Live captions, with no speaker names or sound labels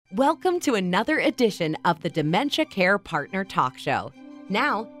Welcome to another edition of the Dementia Care Partner Talk Show.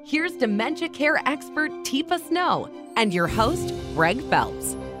 Now, here's dementia care expert Teepa Snow and your host, Greg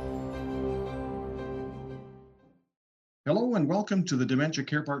Phelps. Hello and welcome to the Dementia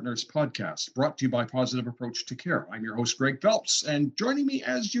Care Partners podcast, brought to you by Positive Approach to Care. I'm your host, Greg Phelps, and joining me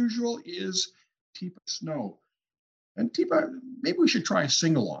as usual is Teepa Snow. And Teepa, maybe we should try a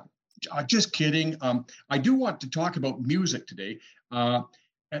sing-along. Just kidding. I do want to talk about music today.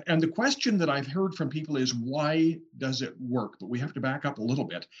 And the question that I've heard from people is, why does it work? But we have to back up a little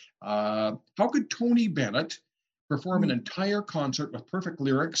bit. How could Tony Bennett perform an entire concert with perfect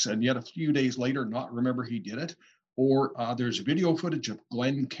lyrics and yet a few days later not remember he did it? Or there's video footage of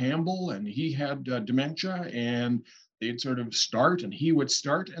Glen Campbell, and he had dementia, and they'd sort of start and he would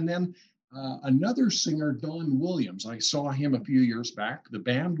start. And then another singer, Don Williams, I saw him a few years back. The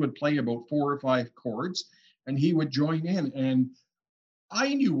band would play about 4 or 5 chords and he would join in. And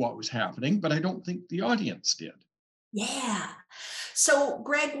I knew what was happening, but I don't think the audience did. Yeah. So,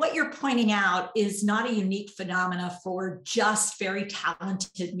 Greg, what you're pointing out is not a unique phenomena for just very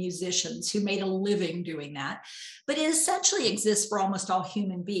talented musicians who made a living doing that, but it essentially exists for almost all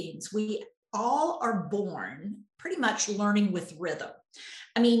human beings. We all are born pretty much learning with rhythm.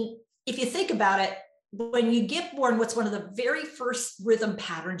 I mean, if you think about it, when you get born, what's one of the very first rhythm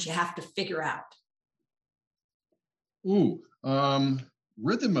patterns you have to figure out?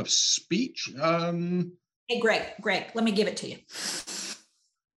 Rhythm of speech. Hey, Greg, let me give it to you.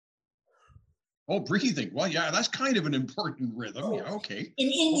 Oh, breathing. Well, yeah, that's kind of an important rhythm. Oh. Yeah, okay.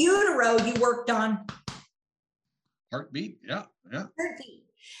 In utero, you worked on heartbeat. Yeah. Heartbeat.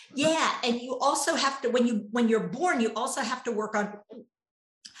 Yeah, and you also have to, when you're born, you also have to work on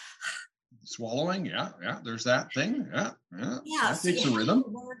swallowing. Yeah. There's that thing. Yeah. That so takes a rhythm.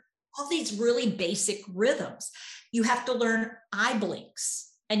 All these really basic rhythms. You have to learn eye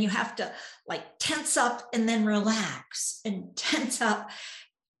blinks, and you have to like tense up and then relax, and tense up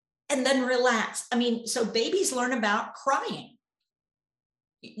and then relax. I mean, so babies learn about crying.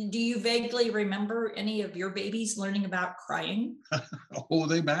 Do you vaguely remember any of your babies learning about crying? Oh,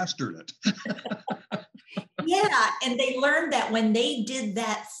 they mastered it. Yeah, and they learned that when they did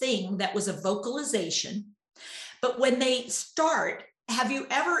that thing that was a vocalization, but when they start, have you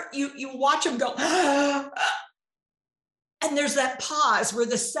ever, you watch them go, and there's that pause where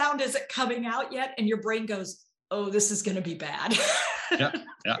the sound isn't coming out yet, and your brain goes, oh, this is going to be bad. Yeah.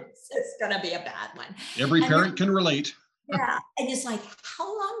 It's going to be a bad one. Every parent can relate. Yeah. And it's like, how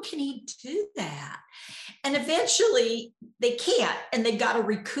long can he do that? And eventually they can't, and they've got to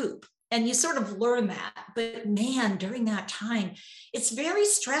recoup. And you sort of learn that. But man, during that time, it's very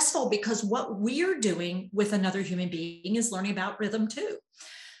stressful because what we're doing with another human being is learning about rhythm too.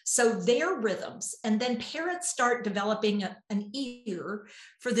 So their rhythms, and then parents start developing an ear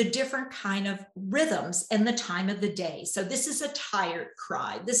for the different kind of rhythms and the time of the day. So this is a tired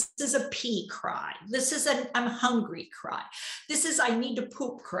cry. This is a pee cry. This is an I'm hungry cry. This is I need to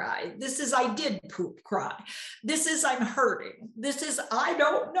poop cry. This is I did poop cry. This is I'm hurting. This is I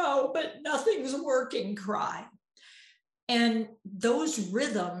don't know, but nothing's working cry. And those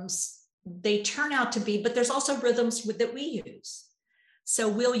rhythms, they turn out to be, but there's also rhythms that we use. So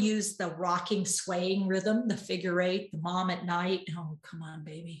we'll use the rocking, swaying rhythm, the figure 8, the mom at night. Oh, come on,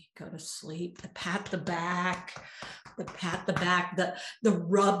 baby, go to sleep. The pat the back, the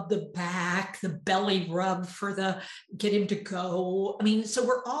rub the back, the belly rub for the get him to go. I mean, so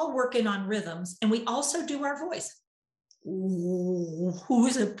we're all working on rhythms, and we also do our voice. Ooh,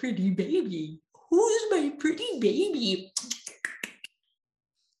 who's a pretty baby? Who's my pretty baby?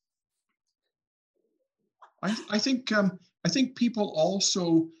 I think people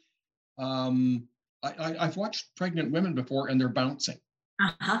also, I've watched pregnant women before, and they're bouncing.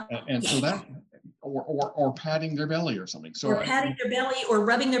 And so that, or patting their belly or something. So or patting their belly, or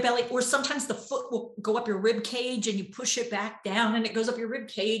rubbing their belly, or sometimes the foot will go up your rib cage and you push it back down, and it goes up your rib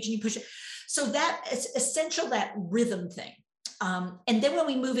cage and you push it. So that is essential, that rhythm thing. And then when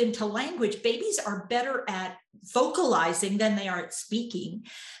we move into language, babies are better at vocalizing than they are at speaking.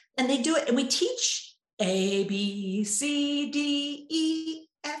 And they do it, and we teach A, B, C, D, E,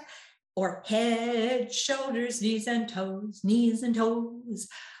 F, or head, shoulders, knees and toes,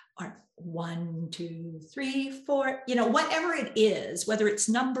 or 1, 2, 3, 4, whatever it is, whether it's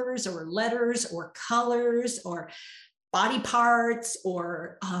numbers or letters or colors or body parts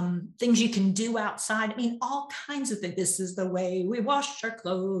or things you can do outside. I mean, all kinds of things. This is the way we wash our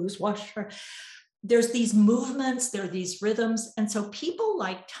clothes, there's these movements, there are these rhythms. And so people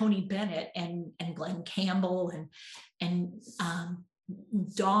like Tony Bennett and Glen Campbell and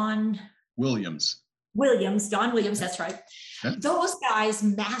Don Williams. Williams, Don Williams, that's right. Yeah. Those guys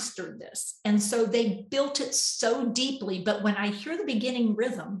mastered this. And so they built it so deeply. But when I hear the beginning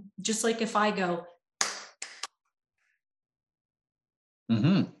rhythm, just like if I go,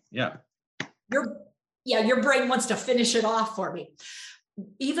 yeah, your brain wants to finish it off for me.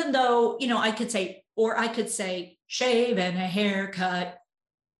 Even though, I could say shave and a haircut.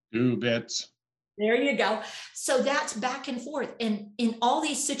 2 bits. There you go. So that's back and forth. And in all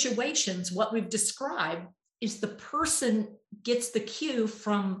these situations, what we've described is the person gets the cue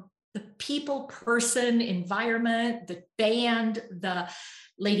from the people, person, environment, the band, the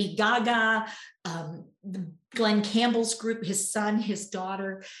Lady Gaga, the Glenn Campbell's group, his son, his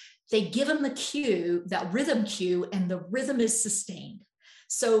daughter. They give him the cue, that rhythm cue, and the rhythm is sustained.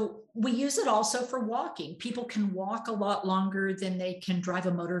 So we use it also for walking. People can walk a lot longer than they can drive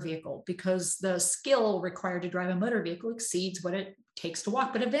a motor vehicle because the skill required to drive a motor vehicle exceeds what it takes to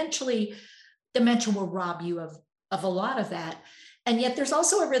walk. But eventually, dementia will rob you of a lot of that. And yet there's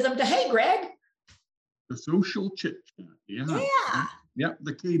also a rhythm to, hey, Greg. The social chit chat. Yeah. Yeah,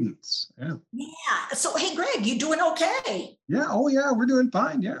 the cadence. Yeah. Yeah. So, hey, Greg, you doing okay? Yeah. Oh, yeah, we're doing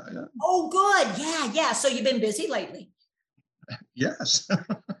fine. Yeah. Oh, good. Yeah. So you've been busy lately? Yes.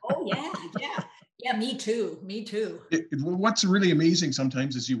 Oh, yeah. Yeah, me too. What's really amazing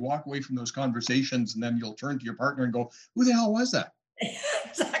sometimes is you walk away from those conversations and then you'll turn to your partner and go, who the hell was that?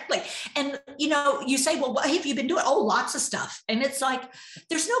 Exactly. And, you say, well, what have you been doing? Oh, lots of stuff. And it's like,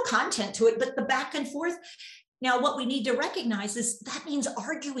 there's no content to it, but the back and forth. Now, what we need to recognize is that means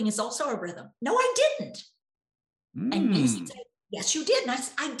arguing is also a rhythm. No, I didn't. And you say, yes, you did. And I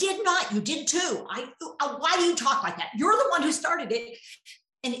said, I did not. You did too. Why do you talk like that? You're the one who started it.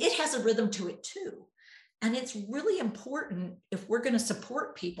 And it has a rhythm to it too. And it's really important if we're going to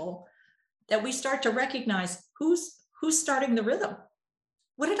support people that we start to recognize who's starting the rhythm.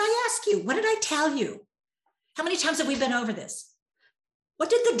 What did I ask you? What did I tell you? How many times have we been over this? What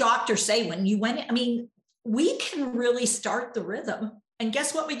did the doctor say when you went? I mean, we can really start the rhythm. And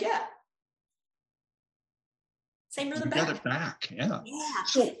guess what we get? Same rhythm back. Get it back. Yeah. Yeah.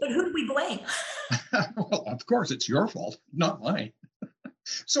 So, but who do we blame? Well, of course, it's your fault, not mine.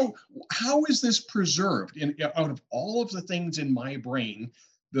 So how is this preserved out of all of the things in my brain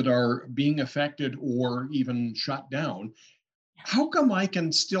that are being affected or even shut down? How come I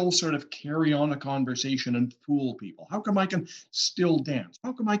can still sort of carry on a conversation and fool people? How come I can still dance?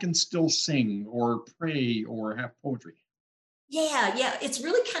 How come I can still sing or pray or have poetry? Yeah. It's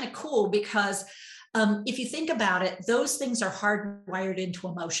really kind of cool because if you think about it, those things are hardwired into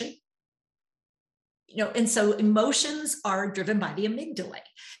emotion. And so emotions are driven by the amygdala,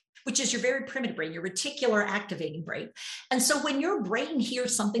 which is your very primitive brain, your reticular activating brain. And so when your brain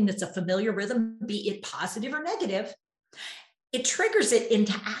hears something that's a familiar rhythm, be it positive or negative, it triggers it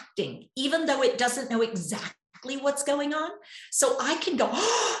into acting, even though it doesn't know exactly what's going on. So I can go,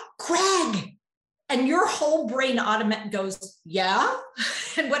 oh, Greg, and your whole brain automatically goes, yeah.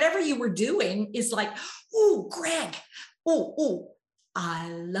 And whatever you were doing is like, oh, Greg, oh, I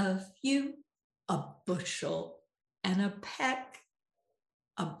love you. A bushel and a peck,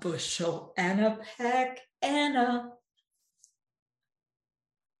 a bushel and a peck, and a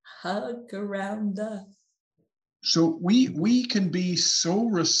hug around the. So we can be so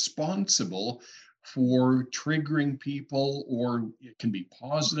responsible for triggering people, or it can be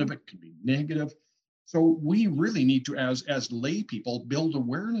positive, it can be negative. So we really need to, as lay people, build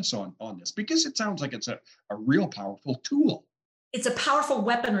awareness on this, because it sounds like it's a real powerful tool. It's a powerful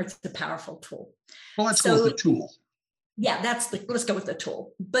weapon, or it's a powerful tool. Well, let's go with the tool. Yeah, let's go with the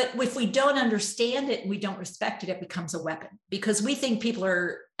tool. But if we don't understand it and we don't respect it, it becomes a weapon, because we think people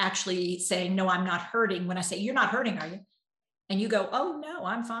are actually saying, no, I'm not hurting. When I say, you're not hurting, are you? And you go, oh, no,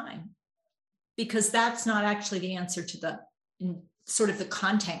 I'm fine. Because that's not actually the answer to the sort of the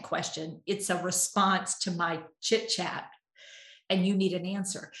content question. It's a response to my chit chat. And you need an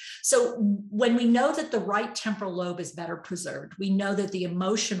answer. So when we know that the right temporal lobe is better preserved, we know that the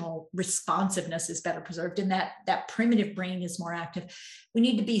emotional responsiveness is better preserved, and that primitive brain is more active, we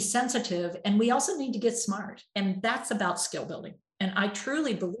need to be sensitive, and we also need to get smart. And that's about skill building. And I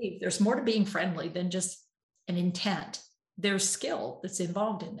truly believe there's more to being friendly than just an intent. There's skill that's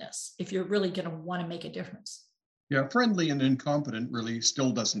involved in this if you're really going to want to make a difference. Yeah, friendly and incompetent really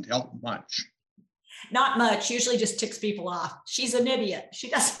still doesn't help much. Not much, usually just ticks people off. She's an idiot. She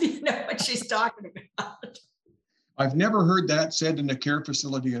doesn't even know what she's talking about. I've never heard that said in a care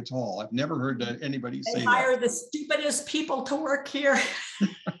facility at all. I've never heard anybody say that. They hire the stupidest people to work here.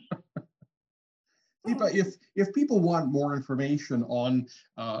 People Teepa, if people want more information on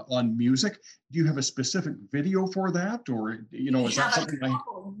music, do you have a specific video for that, or is that something?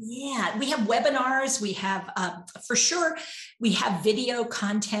 Yeah, we have webinars. We have for sure. We have video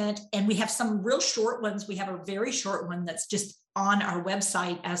content, and we have some real short ones. We have a very short one that's just on our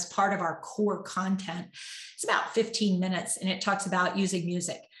website as part of our core content. It's about 15 minutes, and it talks about using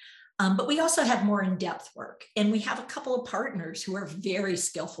music. But we also have more in-depth work, and we have a couple of partners who are very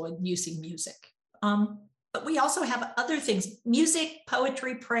skillful in using music. But we also have other things: music,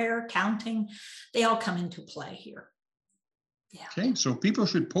 poetry, prayer, counting. They all come into play here. Yeah. Okay, so people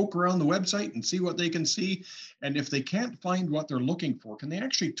should poke around the website and see what they can see. And if they can't find what they're looking for, can they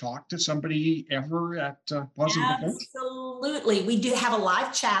actually talk to somebody ever at Positive Approach? Absolutely. We do have a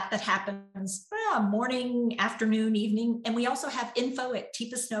live chat that happens morning, afternoon, evening. And we also have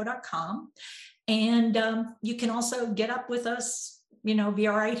info@teepasnow.com. And you can also get up with us,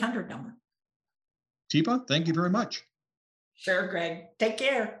 via our 800 number. Teepa, thank you very much. Sure, Greg. Take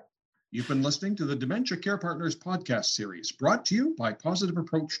care. You've been listening to the Dementia Care Partners podcast series, brought to you by Positive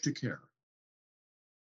Approach to Care.